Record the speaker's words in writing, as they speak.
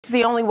It's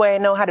the only way I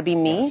know how to be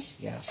me. Yes,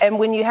 yes. And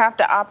when you have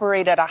to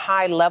operate at a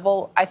high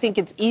level, I think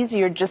it's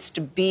easier just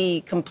to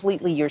be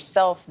completely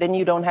yourself. Then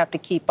you don't have to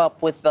keep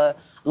up with the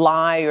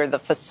lie or the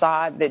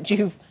facade that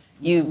you've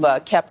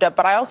kept up.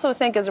 But I also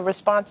think it's a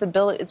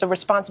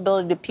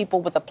responsibility to people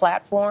with a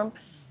platform.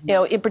 You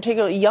know, in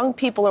particular, young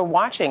people are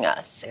watching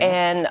us,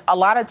 and a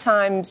lot of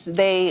times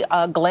they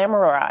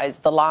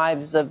glamorize the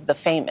lives of the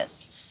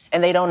famous.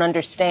 And they don't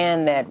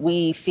understand that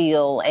we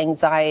feel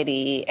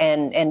anxiety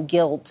and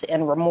guilt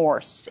and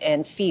remorse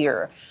and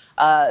fear.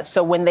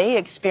 So when they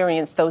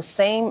experience those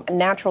same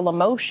natural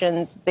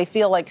emotions, they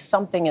feel like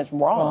something is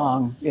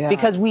wrong.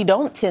 Because we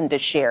don't tend to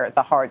share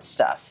the hard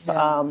stuff.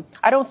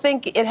 I don't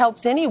think it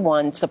helps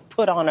anyone to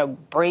put on a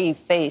brave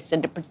face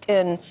and to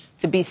pretend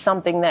to be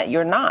something that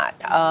you're not.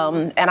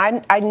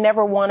 And I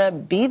never want to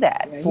be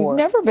that. You've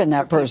never been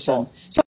that person. So